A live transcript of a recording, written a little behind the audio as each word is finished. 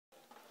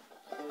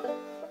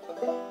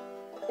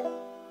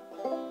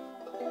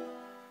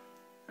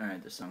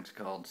Alright, this song's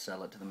called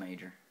Sell It to the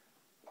Major.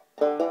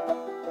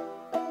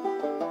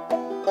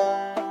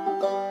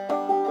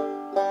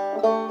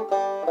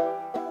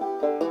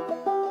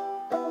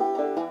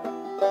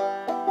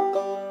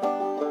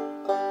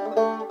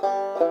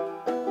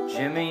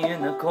 Jimmy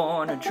in the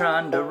corner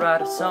trying to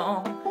write a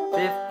song,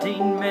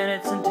 15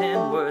 minutes and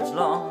 10 words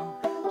long.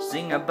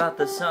 Sing about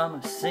the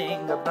summer,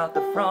 sing about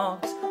the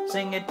frogs,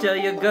 sing it till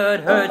your gut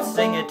hurts,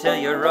 sing it till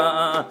you're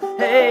wrong.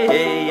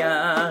 Hey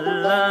ya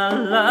la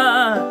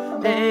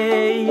la,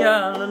 hey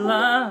ya la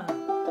la,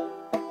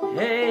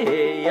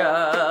 hey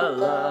ya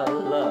la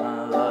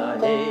la la,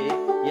 hey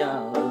ya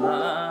la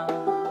la.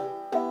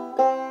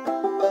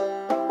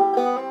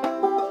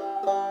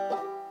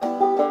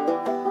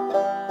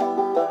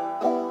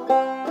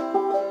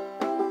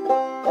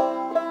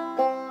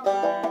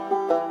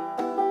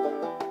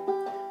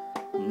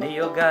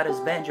 Neil got his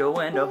banjo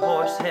and a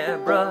horsehair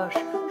brush,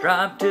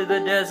 drive to the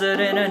desert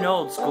in an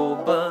old school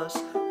bus.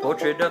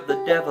 Portrait of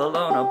the devil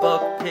on a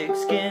buck pig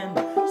skin,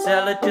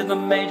 sell it to the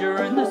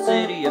major in the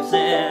city of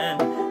sin.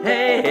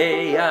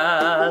 Hey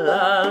ya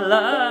la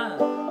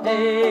la,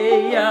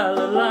 hey ya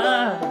la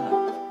la,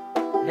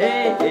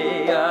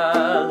 hey ya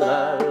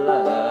la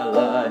la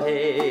la,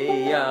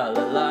 hey ya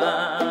la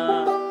la.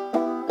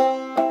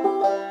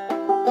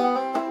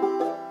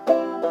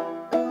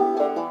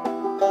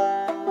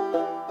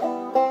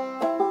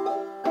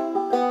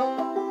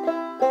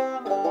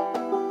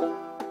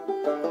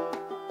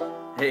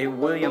 Hey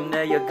William,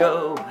 there you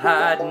go,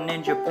 hiding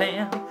in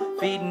Japan,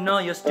 feeding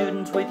all your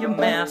students with your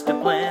master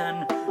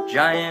plan.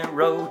 Giant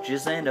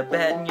roaches and a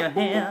bat in your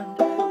hand,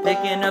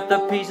 picking up the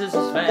pieces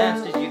as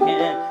fast as you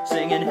can,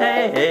 singing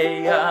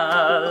hey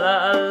ya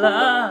la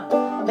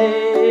la,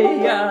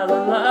 hey ya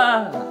la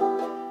la,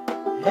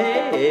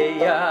 hey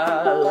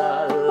ya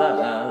la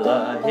la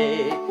la,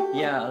 hey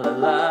ya la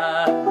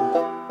la.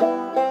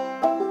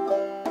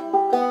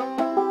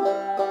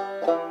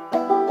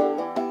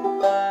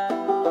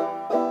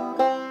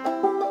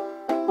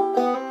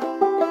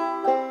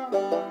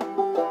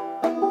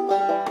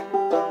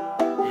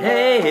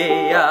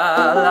 Hey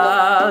ya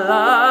la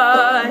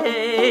la,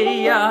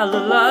 hey ya la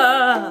la,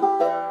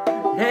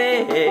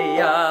 hey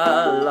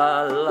ya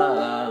la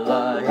la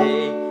la,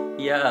 hey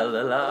ya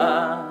la la.